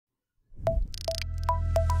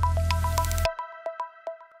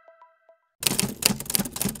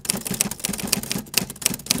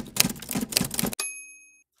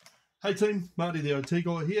Hey team, Marty the OT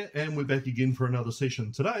guy here, and we're back again for another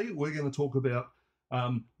session. Today we're going to talk about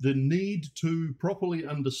the need to properly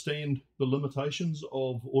understand the limitations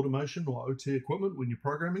of automation or OT equipment when you're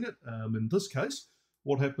programming it. In this case,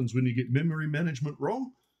 what happens when you get memory management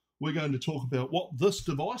wrong. We're going to talk about what this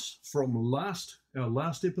device from our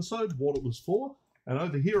last episode, what it was for, and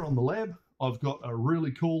over here on the lab, I've got a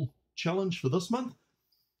really cool challenge for this month.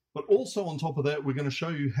 But also on top of that, we're going to show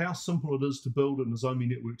you how simple it is to build a Nozomi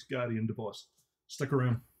Networks Guardian device. Stick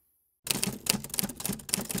around.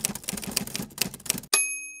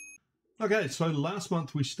 Okay, so last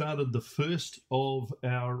month we started the first of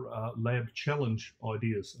our lab challenge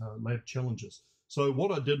ideas, lab challenges. So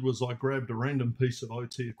what I did was I grabbed a random piece of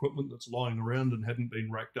OT equipment that's lying around and hadn't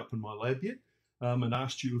been racked up in my lab yet, and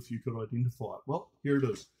asked you if you could identify it. Well, here it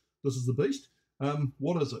is. This is the beast.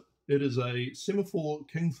 What is it? It is a Semaphore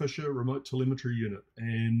Kingfisher remote telemetry unit,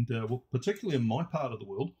 and well, particularly in my part of the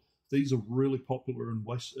world, these are really popular in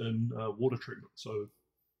water treatment. So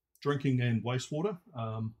drinking and wastewater,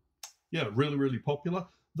 yeah, really popular.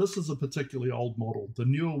 This is a particularly old model. The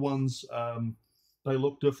newer ones, they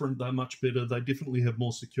look different. They're much better. They definitely have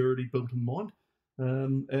more security built in mind.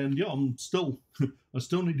 And yeah, I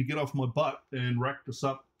still need to get off my butt and rack this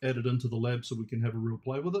up, add it into the lab so we can have a real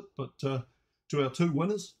play with it. But to our two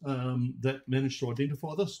winners that managed to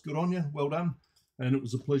identify this, good on you, well done. And it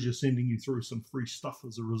was a pleasure sending you through some free stuff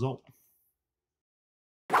as a result.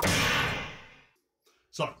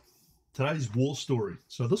 So, today's war story.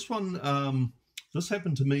 So this one, this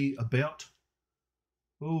happened to me about,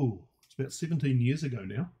 it's about 17 years ago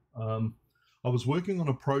now. I was working on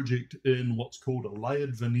a project in what's called a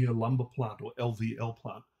layered veneer lumber plant, or LVL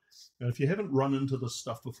plant. And if you haven't run into this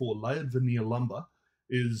stuff before, layered veneer lumber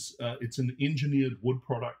is it's an engineered wood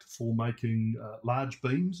product for making large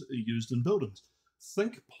beams used in buildings.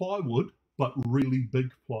 Think plywood, but really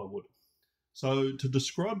big plywood. So to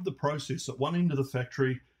describe the process, at one end of the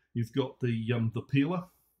factory, you've got the peeler,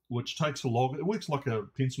 which takes a log. It works like a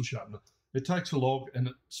pencil sharpener. It takes a log and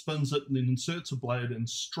it spins it and then inserts a blade and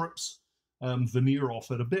strips veneer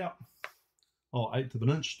off at about 1/8 of an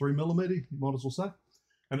inch, 3 millimeter, you might as well say.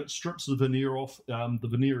 And it strips the veneer off. The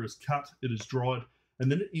veneer is cut, it is dried,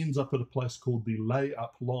 and then it ends up at a place called the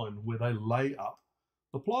lay-up line, where they lay up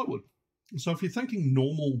the plywood. So if you're thinking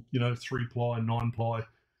normal, 3-ply, 9-ply,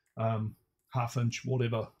 half-inch,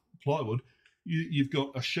 whatever plywood, you've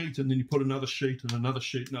got a sheet, and then you put another sheet, and another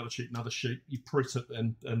sheet, another sheet, another sheet. You press it,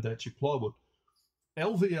 and that's your plywood.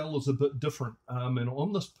 LVL is a bit different, and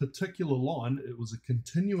on this particular line, it was a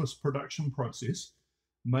continuous production process,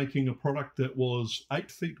 making a product that was 8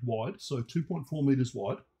 feet wide, so 2.4 meters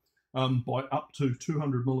wide, by up to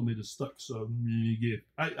 200 millimeters thick. So yeah,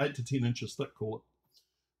 8 to 10 inches thick, call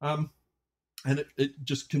it. And it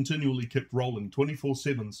just continually kept rolling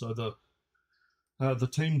 24/7. So the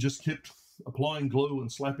team just kept applying glue and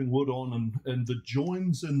slapping wood on, and the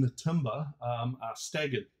joins in the timber are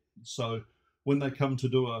staggered. So when they come to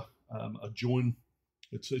do a join,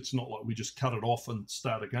 it's not like we just cut it off and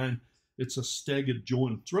start again. It's a staggered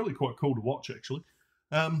join. It's really quite cool to watch, actually.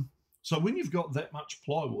 So when you've got that much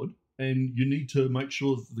plywood and you need to make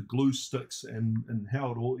sure that the glue sticks and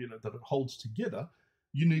how it all, that it holds together,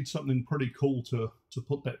 you need something pretty cool to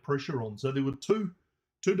put that pressure on. So there were two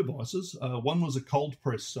devices. One was a cold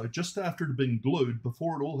press. So just after it had been glued,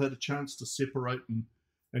 before it all had a chance to separate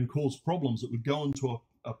and cause problems, it would go into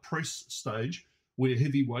a press stage where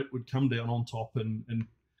heavy weight would come down on top, and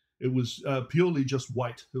it was purely just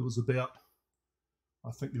weight. It was about, I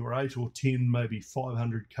think there were 8 or 10, maybe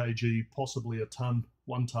 500 kg, possibly a ton,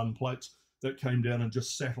 1 ton plates that came down and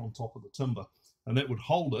just sat on top of the timber. And that would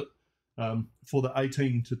hold it for the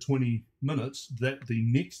 18 to 20 minutes that the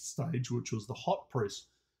next stage, which was the hot press,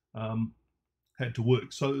 had to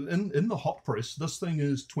work. So in the hot press, this thing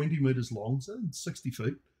is 20 meters long, so 60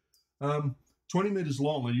 feet. 20 meters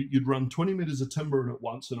long, and you'd run 20 meters of timber in at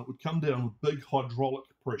once, and it would come down with big hydraulic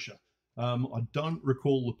pressure. I don't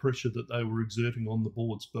recall the pressure that they were exerting on the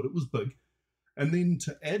boards, but it was big. And then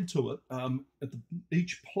to add to it,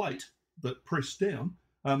 each plate that pressed down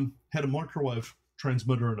had a microwave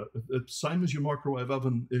transmitter in it. Same as your microwave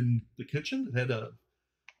oven in the kitchen. It had a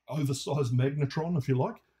oversized magnetron, if you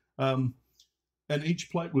like. And each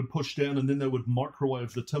plate would push down, and then they would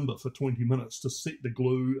microwave the timber for 20 minutes to set the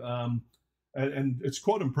glue. And it's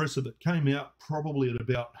quite impressive. It came out probably at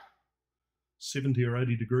about 70 or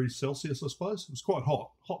 80 degrees Celsius, I suppose. It was quite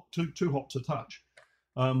hot, too hot to touch,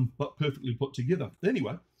 but perfectly put together.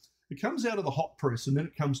 Anyway, it comes out of the hot press, and then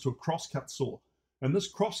it comes to a crosscut saw. And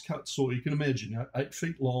this crosscut saw, you can imagine, 8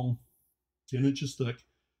 feet long, 10 inches thick,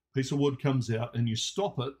 piece of wood comes out, and you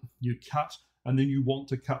stop it, you cut and then you want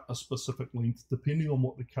to cut a specific length depending on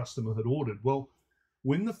what the customer had ordered. Well,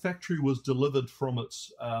 when the factory was delivered from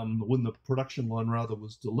its, when the production line rather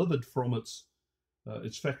was delivered from its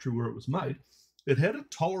factory where it was made, it had a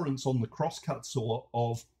tolerance on the crosscut saw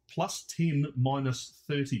of +10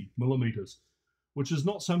 -30 millimeters, which is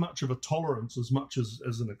not so much of a tolerance as much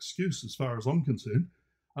as an excuse as far as I'm concerned.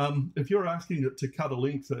 If you're asking it to cut a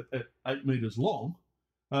length at 8 meters long,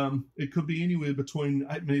 it could be anywhere between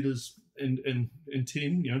 8 meters and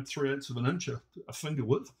 10, 3/8 of an inch, a finger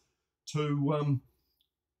width, to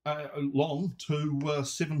long to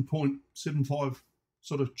 7.75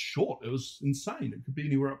 sort of short. It was insane. It could be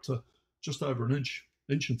anywhere up to just over an inch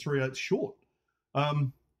and 3/8 short.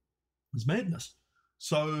 It's madness.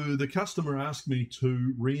 So the customer asked me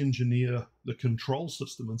to re-engineer the control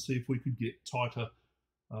system and see if we could get tighter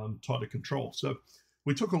control. So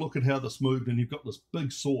we took a look at how this moved, and you've got this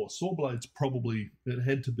big saw. Sawblade's probably, it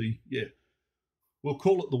had to be, we'll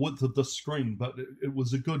call it the width of this screen, but it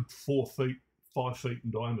was a good 4 feet, 5 feet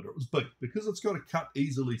in diameter. It was big because it's got to cut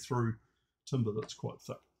easily through timber that's quite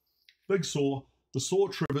thick. Big saw. The saw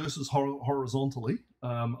traverses horizontally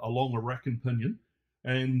along a rack and pinion,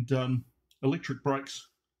 and electric brakes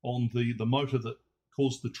on the motor that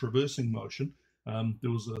caused the traversing motion.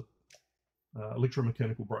 There was a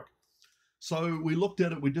electromechanical brake. So we looked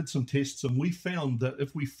at it, we did some tests, and we found that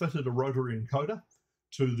if we fitted a rotary encoder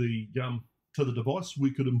to the device,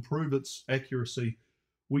 we could improve its accuracy.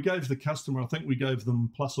 We gave the customer, I think we gave them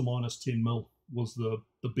 ±10 mil was the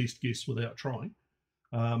best guess without trying.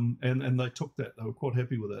 And they took that. They were quite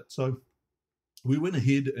happy with that. So we went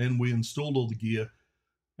ahead and we installed all the gear,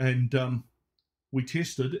 and we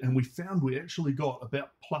tested, and we found we actually got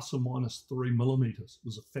about ±3 millimeters. It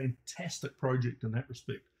was a fantastic project in that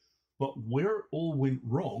respect. But where it all went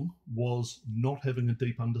wrong was not having a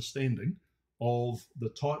deep understanding of the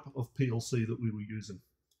type of PLC that we were using.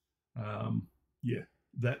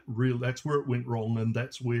 That's where it went wrong, and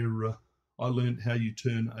that's where I learned how you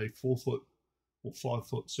turn a 4-foot or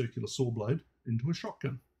 5-foot circular saw blade into a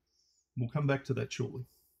shotgun. We'll come back to that shortly.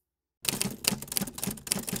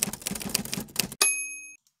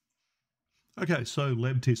 Okay, so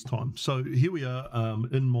lab test time. So here we are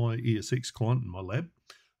in my ESX client in my lab,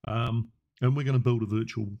 and we're going to build a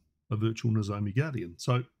virtual Nozomi Guardian.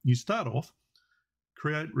 So you start off,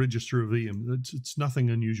 create, register a VM. It's nothing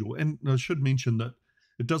unusual, and I should mention that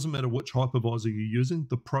it doesn't matter which hypervisor you're using.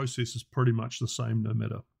 The process is pretty much the same no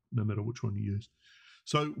matter which one you use.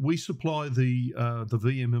 So we supply the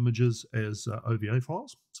VM images as OVA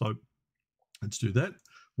files. So let's do that.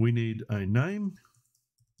 We need a name,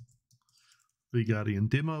 vGuardian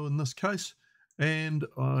demo in this case, and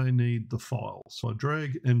I need the file. So I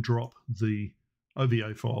drag and drop the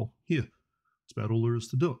OVA file here. That's about all there is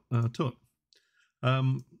to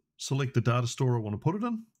it. Select the data store I want to put it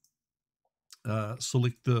in.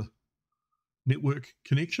 Select the network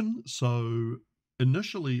connection. So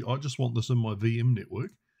initially, I just want this in my VM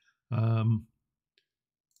network.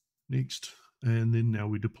 Next, and then now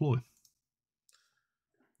we deploy.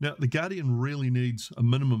 Now, the Guardian really needs a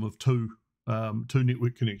minimum of two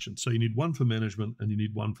network connections. So you need one for management and you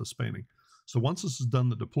need one for spanning. So once this is done,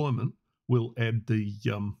 the deployment, we'll add the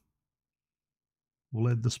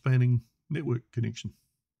spanning network connection.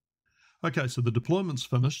 Okay, so the deployment's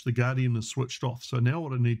finished. The Guardian is switched off. So now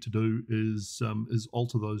what I need to do is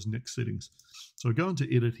alter those next settings. So I go into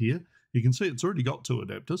Edit here. You can see it's already got 2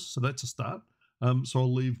 adapters, so that's a start. So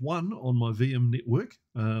I'll leave one on my VM network,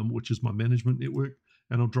 which is my management network,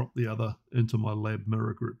 and I'll drop the other into my lab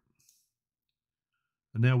mirror group.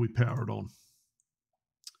 And now we power it on.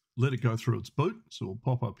 Let it go through its boot, so we'll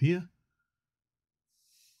pop up here.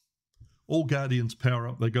 All Guardians power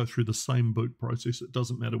up, they go through the same boot process. It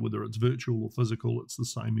doesn't matter whether it's virtual or physical, it's the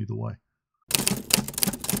same either way.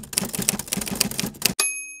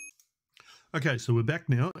 Okay, so we're back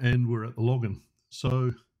now and we're at the login.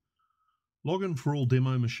 So login for all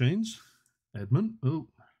demo machines, admin. Oh,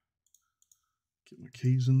 get my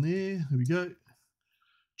keys in there. There we go.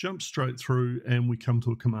 Jump straight through and we come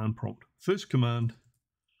to a command prompt. First command,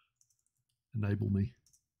 enable me.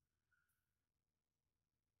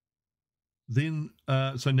 Then,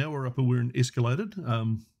 so now we're up and we're in escalated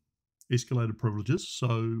privileges.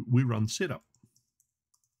 So we run setup.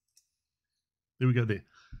 There we go there.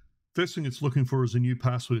 First thing it's looking for is a new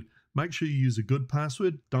password. Make sure you use a good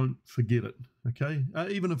password. Don't forget it, okay?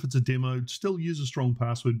 Even if it's a demo, still use a strong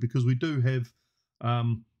password because we do have,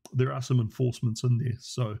 there are some enforcements in there.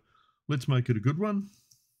 So let's make it a good one.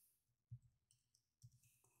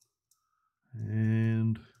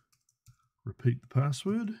 And repeat the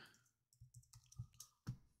password.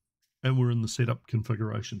 and we're in the setup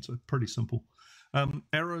configuration, so pretty simple.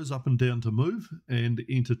 Arrows up and down to move, and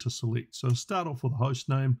enter to select. So start off with a host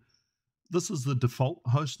name. This is the default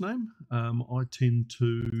host name. I tend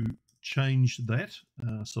to change that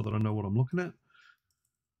so that I know what I'm looking at.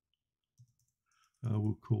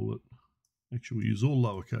 We'll call it, actually we'll use all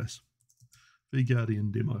lowercase,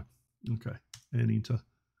 vGuardian demo. Okay, and enter.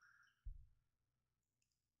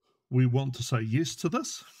 We want to say yes to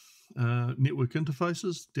this. Network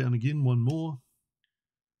interfaces, down again, one more.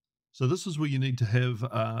 So this is where you need to have,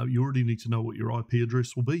 you already need to know what your IP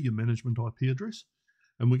address will be, your management IP address.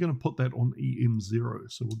 And we're going to put that on EM0.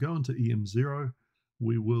 So we'll go into EM0.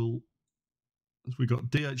 We will, as we got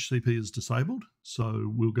DHCP is disabled,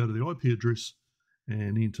 so we'll go to the IP address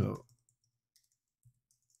and enter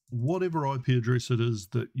whatever IP address it is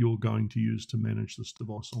that you're going to use to manage this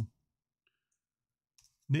device on.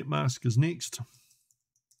 Netmask is next.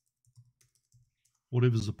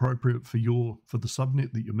 Whatever's appropriate for the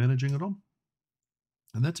subnet that you're managing it on.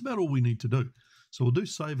 And that's about all we need to do. So we'll do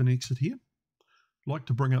save and exit here. I'd like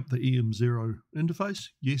to bring up the EM0 interface.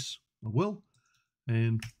 Yes, I will.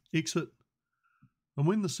 And exit. And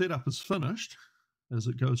when the setup is finished, as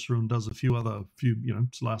it goes through and does a few,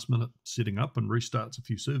 it's last minute setting up and restarts a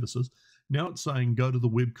few services, now it's saying go to the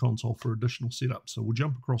web console for additional setup. So we'll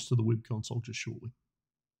jump across to the web console just shortly.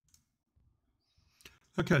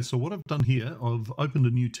 Okay, so what I've done here, I've opened a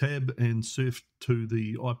new tab and surfed to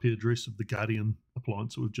the IP address of the Guardian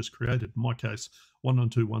appliance that we've just created. In my case,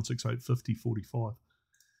 192.168.50.45.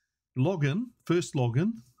 Login, first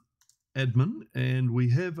login, admin, and we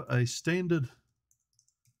have a standard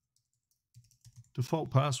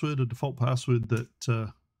default password, a default password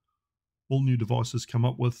that all new devices come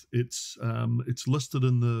up with. It's listed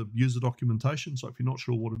in the user documentation, so if you're not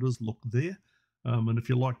sure what it is, look there. And if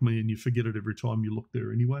you're like me and you forget it every time, you look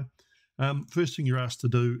there anyway. First thing you're asked to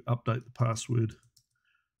do, update the password.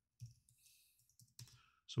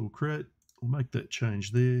 So we'll make that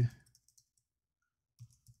change there.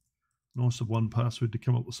 Nice of one password to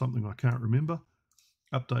come up with something I can't remember.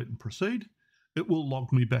 Update and proceed. It will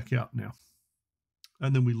log me back out now.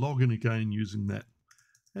 And then we log in again using that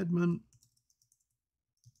admin.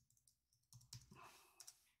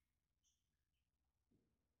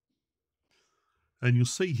 And you'll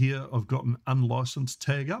see here I've got an unlicensed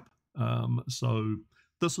tag up. So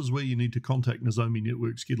this is where you need to contact Nozomi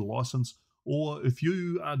Networks, get a license. Or if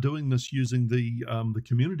you are doing this using the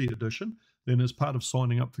Community Edition, then as part of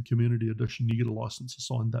signing up for Community Edition, you get a license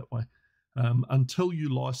assigned that way. Until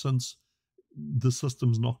you license, the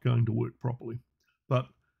system's not going to work properly. But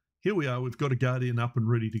here we are, we've got a Guardian up and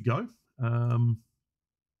ready to go.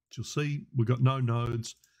 You'll see we've got no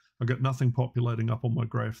nodes. I've got nothing populating up on my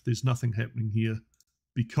graph. There's nothing happening here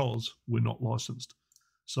because we're not licensed.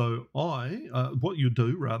 So what you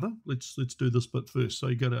do rather, let's do this bit first. So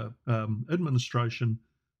you go to administration,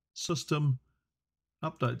 system,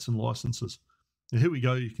 updates and licenses. Now here we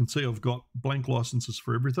go. You can see I've got blank licenses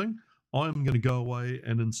for everything. I'm going to go away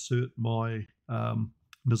and insert my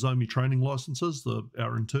Nozomi training licenses,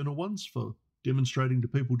 our internal ones for demonstrating to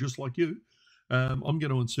people just like you. I'm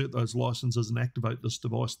going to insert those licenses and activate this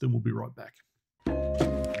device, then we'll be right back.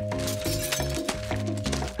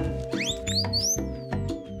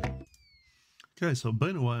 Okay, so I've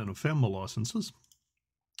been away and I've found my licenses.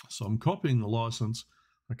 So I'm copying the license.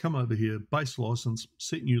 I come over here, base license,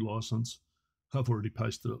 set new license. I've already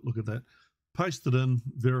pasted it, look at that. Paste it in,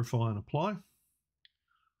 verify and apply,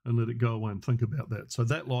 and let it go away and think about that. So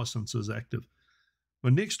that license is active. My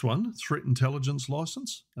next one, threat intelligence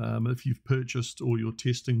license. If you've purchased or you're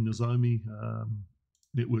testing Nozomi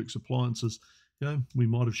Networks appliances, we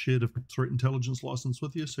might have shared a threat intelligence license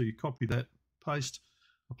with you. So you copy that, paste,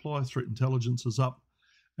 apply, threat intelligence is up.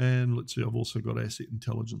 And let's see, I've also got asset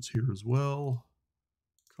intelligence here as well.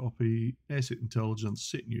 Copy, asset intelligence,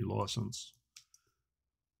 set new license,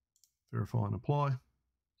 verify and apply.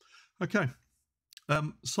 Okay,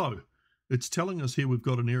 so it's telling us here we've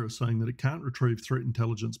got an error saying that it can't retrieve threat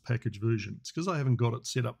intelligence package version. It's because I haven't got it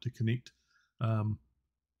set up to connect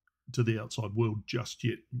to the outside world just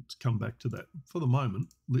yet. Let's come back to that. For the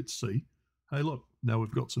moment, let's see. Hey, look, now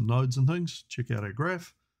we've got some nodes and things. Check out our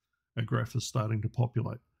graph. Our graph is starting to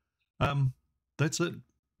populate. That's it.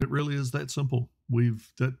 It really is that simple.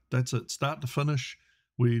 That's it. Start to finish,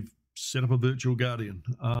 we've set up a virtual Guardian.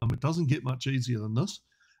 It doesn't get much easier than this.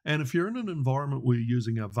 And if you're in an environment where you're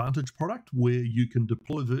using our Vantage product, where you can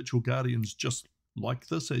deploy virtual Guardians just like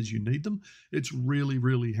this as you need them, it's really,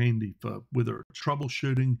 really handy for whether it's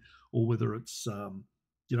troubleshooting or whether it's,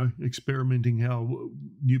 experimenting how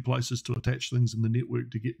new places to attach things in the network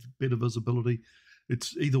to get better visibility.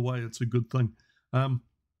 It's either way, it's a good thing.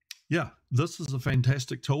 yeah, this is a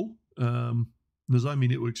fantastic tool. Nozomi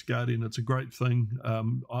Networks Guardian, it's a great thing.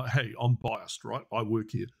 Hey, I'm biased, right? I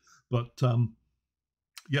work here. But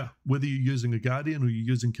yeah, whether you're using a Guardian or you're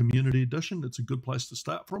using Community Edition, it's a good place to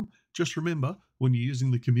start from. Just remember, when you're using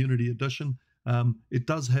the Community Edition, it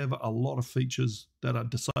does have a lot of features that are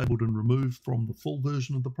disabled and removed from the full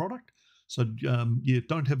version of the product. So yeah,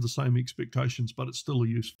 don't have the same expectations, but it's still a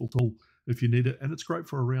useful tool if you need it, and it's great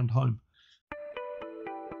for around home.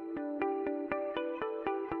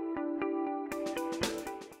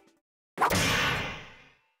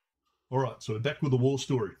 All right, so we're back with the war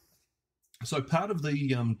story. So part of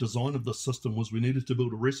the design of the system was we needed to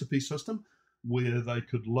build a recipe system where they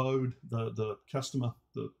could load, the customer,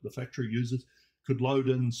 the factory users, could load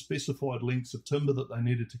in specified lengths of timber that they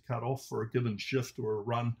needed to cut off for a given shift or a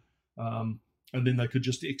run, and then they could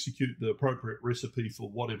just execute the appropriate recipe for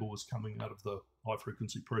whatever was coming out of the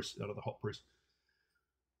high-frequency press, out of the hot press.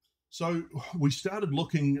 So we started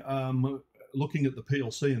looking at the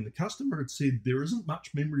PLC, and the customer had said there isn't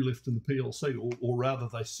much memory left in the PLC, or rather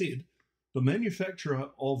they said the manufacturer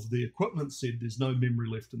of the equipment said there's no memory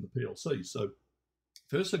left in the PLC. So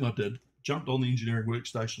first thing I did, jumped on the engineering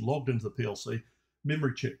workstation, logged into the PLC,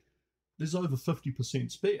 memory check. There's over 50%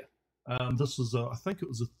 spare. This is, I think it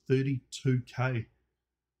was a 32K.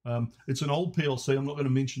 It's an old PLC. I'm not going to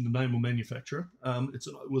mention the name or manufacturer. It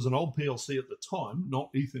was an old PLC at the time, not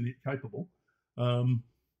Ethernet capable.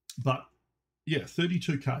 But yeah,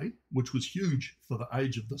 32K, which was huge for the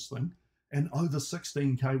age of this thing, and over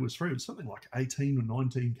 16K was free. It was something like 18 or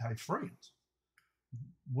 19K free.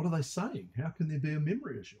 What are they saying? How can there be a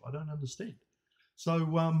memory issue? I don't understand.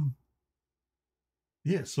 So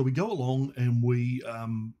yeah, so we go along and we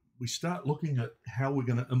start looking at how we're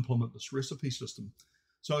going to implement this recipe system.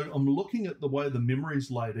 So I'm looking at the way the memory is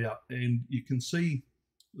laid out, and you can see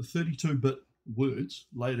the 32-bit words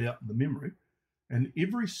laid out in the memory, and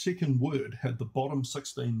every second word had the bottom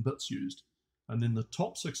 16 bits used, and then the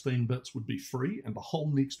top 16 bits would be free, and the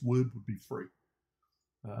whole next word would be free.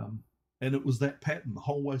 And it was that pattern the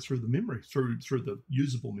whole way through the memory, through the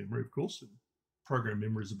usable memory, of course. And program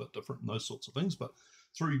memory is a bit different and those sorts of things, but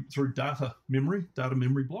through data memory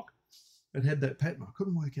block, it had that pattern. I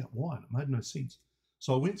couldn't work out why, and it made no sense.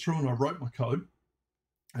 So I went through and I wrote my code,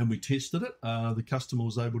 and we tested it. The customer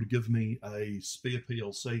was able to give me a spare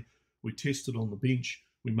PLC. We tested on the bench.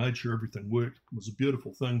 We made sure everything worked. It was a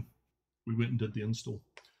beautiful thing. We went and did the install.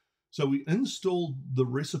 So we installed the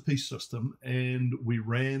recipe system, and we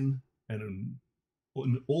ran, and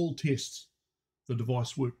in all tests, the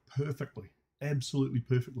device worked perfectly, absolutely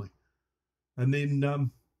perfectly. And then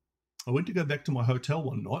I went to go back to my hotel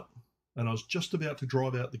one night, and I was just about to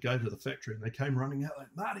drive out the gate of the factory, and they came running out like,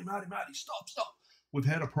 Marty, stop. We've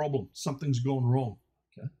had a problem. Something's gone wrong.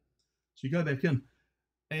 Okay. So you go back in,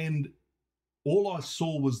 and all I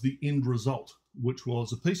saw was the end result, which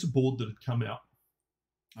was a piece of board that had come out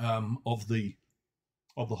of the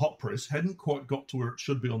hot press, hadn't quite got to where it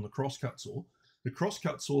should be on the crosscut saw. The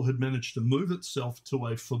crosscut saw had managed to move itself to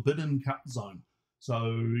a forbidden cut zone. So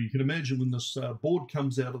you can imagine when this board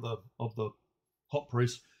comes out of the hot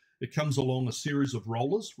press, it comes along a series of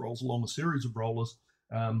rollers,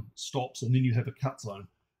 stops, and then you have a cut zone.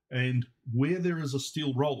 And where there is a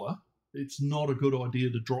steel roller, it's not a good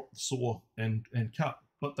idea to drop the saw and cut,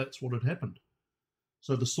 but that's what had happened.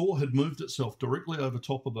 So the saw had moved itself directly over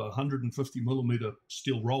top of a 150 millimeter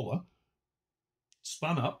steel roller,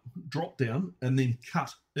 spun up, dropped down, and then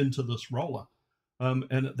cut into this roller.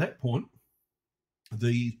 And at that point,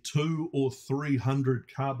 the 200 or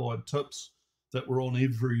 300 carbide tips that were on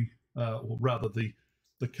every, or rather the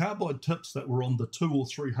carbide tips that were on the 200 or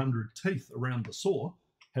 300 teeth around the saw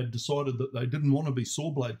had decided that they didn't want to be saw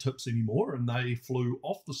blade tips anymore, and they flew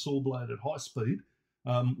off the saw blade at high speed,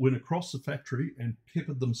 went across the factory and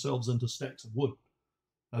peppered themselves into stacks of wood.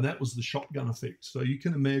 And that was the shotgun effect. So you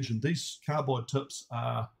can imagine these carbide tips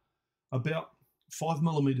are about 5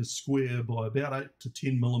 millimeters square by about 8 to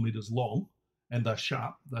 10 millimeters long, and they're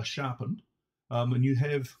sharp, they're sharpened. And you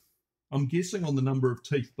have, I'm guessing on the number of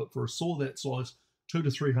teeth, but for a saw that size, 200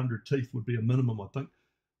 to 300 teeth would be a minimum, I think.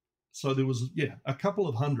 So there was, yeah, a couple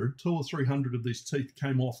of hundred, 200 or 300 of these teeth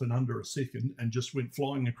came off in under a second and just went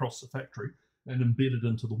flying across the factory and embedded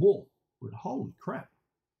into the wall. But holy crap.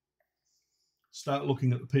 Start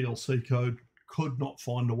looking at the PLC code, could not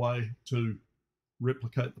find a way to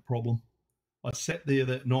replicate the problem. I sat there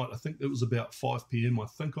that night, I think it was about 5 p.m. I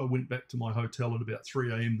think I went back to my hotel at about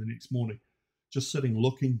 3 a.m. the next morning, just sitting,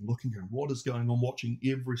 looking, going, what is going on, watching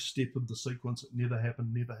every step of the sequence. It never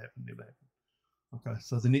happened. Okay,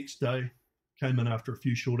 so the next day, came in after a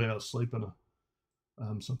few short hours sleep and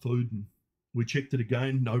some food, and We checked it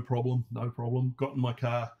again, no problem, no problem. Got in my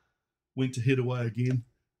car, went to head away again.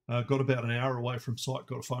 Got about an hour away from site,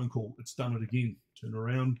 got a phone call. It's done it again. Turn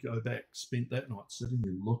around, go back. Spent that night sitting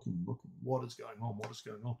there looking. What is going on? What is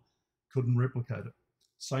going on? Couldn't replicate it.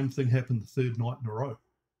 Same thing happened the third night in a row.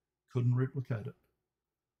 Couldn't replicate it.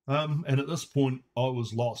 And at this point, I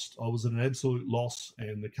was lost. I was at an absolute loss,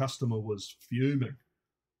 and the customer was fuming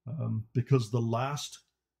because the last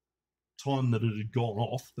time that it had gone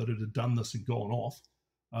off, that it had done this and gone off,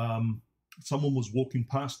 someone was walking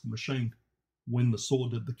past the machine when the saw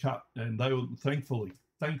did the cut, and they were thankfully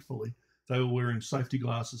they were wearing safety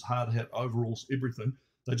glasses, hard hat, overalls, everything.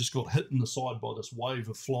 They just got hit in the side by this wave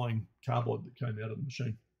of flying carbide that came out of the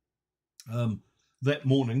machine. That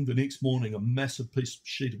morning, the next morning, a massive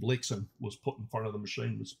sheet of Lexan was put in front of the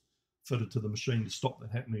machine, was fitted to the machine to stop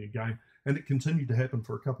that happening again, and it continued to happen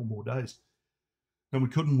for a couple more days. And we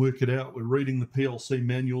couldn't work it out. We're reading the PLC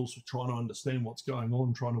manuals, we're trying to understand what's going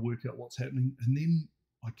on, trying to work out what's happening. And then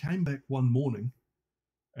I came back one morning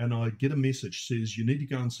and I get a message, says, you need to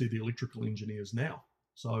go and see the electrical engineers now.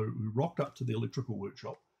 So we rocked up to the electrical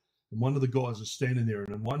workshop, and one of the guys is standing there,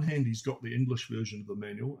 and in one hand he's got the English version of the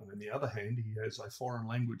manual, and in the other hand he has a foreign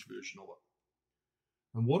language version of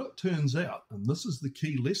it. And what it turns out, and this is the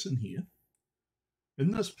key lesson here,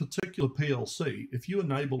 in this particular PLC, if you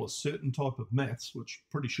enable a certain type of maths, which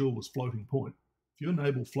pretty sure was floating point, if you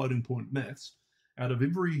enable floating point maths, out of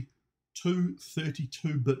every two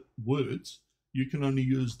 32-bit words, you can only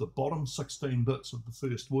use the bottom 16 bits of the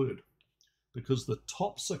first word, because the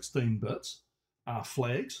top 16 bits are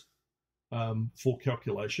flags for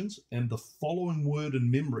calculations, and the following word in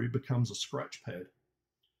memory becomes a scratch pad.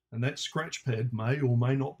 And that scratch pad may or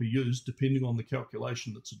may not be used depending on the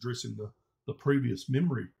calculation that's addressing the previous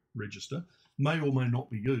memory register, may or may not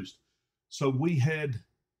be used. So we had,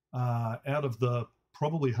 out of the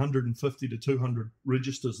probably 150 to 200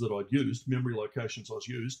 registers that I'd used, memory locations I've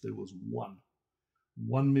used, there was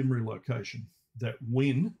one memory location that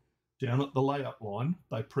when down at the layout line,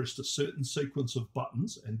 they pressed a certain sequence of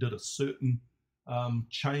buttons and did a certain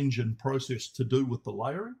change in process to do with the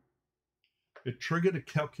layering. It triggered a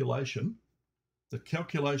calculation. The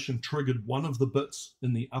calculation triggered one of the bits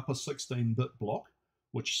in the upper 16-bit block,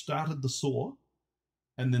 which started the saw,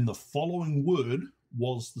 and then the following word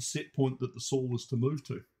was the set point that the saw was to move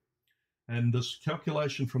to. And this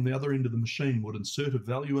calculation from the other end of the machine would insert a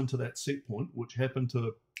value into that set point, which happened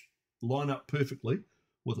to line up perfectly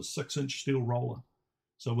with a 6-inch steel roller.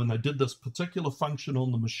 So when they did this particular function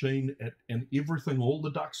on the machine and everything, all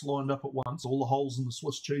the ducts lined up at once, all the holes in the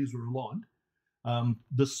Swiss cheese were aligned,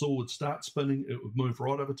 this saw would start spinning, it would move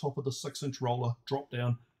right over top of the 6-inch roller, drop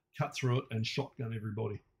down, cut through it, and shotgun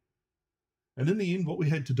everybody. And in the end, what we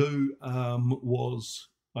had to do was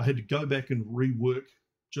I had to go back and rework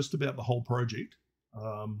just about the whole project.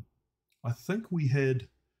 I think we had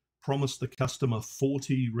promised the customer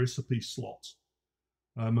 40 recipe slots.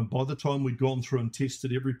 And by the time we'd gone through and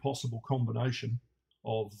tested every possible combination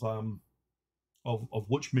of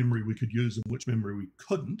which memory we could use and which memory we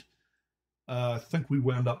couldn't, I think we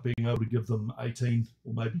wound up being able to give them 18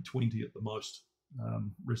 or maybe 20 at the most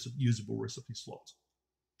usable recipe slots.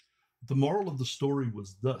 The moral of the story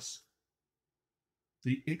was this.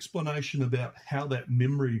 The explanation about how that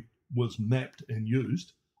memory was mapped and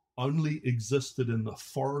used only existed in the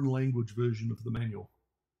foreign language version of the manual.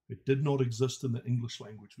 It did not exist in the English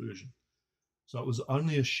language version. So it was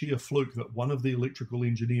only a sheer fluke that one of the electrical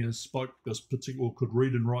engineers spoke this particular, or could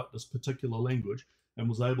read and write this particular language, and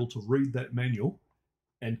was able to read that manual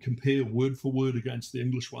and compare word for word against the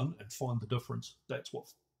English one and find the difference.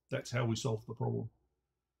 That's how we solved the problem.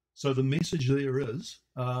 So the message there is,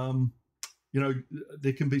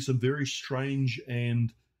 there can be some very strange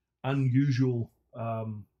and unusual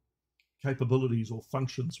capabilities or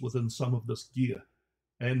functions within some of this gear.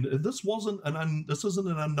 And this this isn't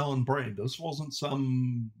an unknown brand. This wasn't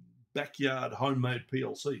some backyard homemade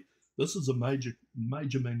PLC. This is a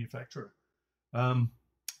major manufacturer.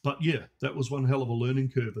 But yeah, that was one hell of a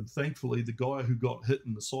learning curve. And thankfully, the guy who got hit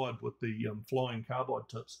in the side with the flying carbide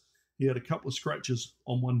tips, he had a couple of scratches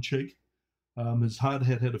on one cheek. His hard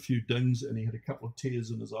hat had a few dings, and he had a couple of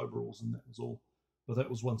tears in his overalls, and that was all. But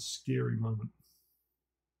that was one scary moment.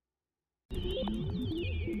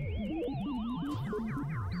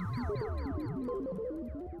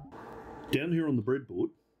 Down here on the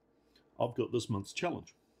breadboard, I've got this month's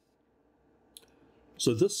challenge.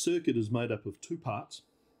 So this circuit is made up of two parts,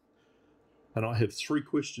 and I have 3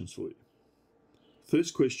 questions for you.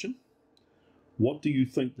 First question, what do you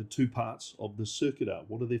think the 2 parts of this circuit are?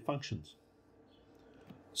 What are their functions?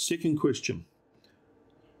 Second question,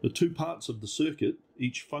 The two parts of the circuit,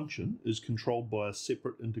 each function, is controlled by a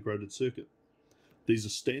separate integrated circuit. These are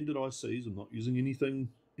standard ICs. I'm not using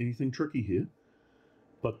anything tricky here.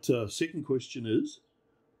 But second question is,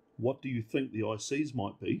 what do you think the ICs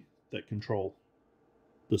might be that control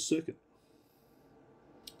the circuit?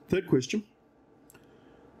 Third question,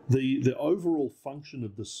 the overall function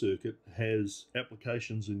of the circuit has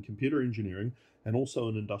applications in computer engineering and also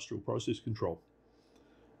in industrial process control.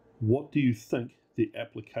 What do you think the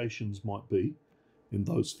applications might be in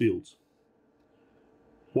those fields?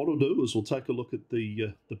 What we'll do is we'll take a look at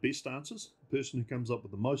the best answers. The person who comes up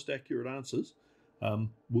with the most accurate answers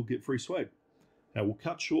will get free swag. Now we'll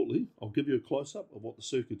cut shortly. I'll give you a close-up of what the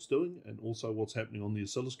circuit's doing and also what's happening on the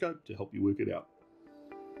oscilloscope to help you work it out.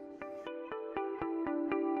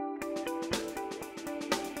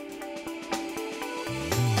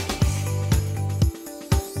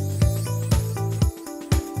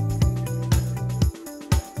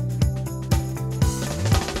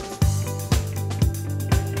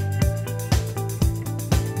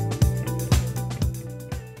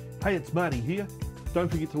 Hey, it's Marty here. Don't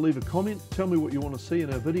forget to leave a comment, tell me what you want to see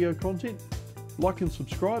in our video content. Like and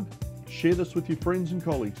subscribe, share this with your friends and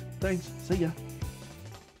colleagues. Thanks, see ya.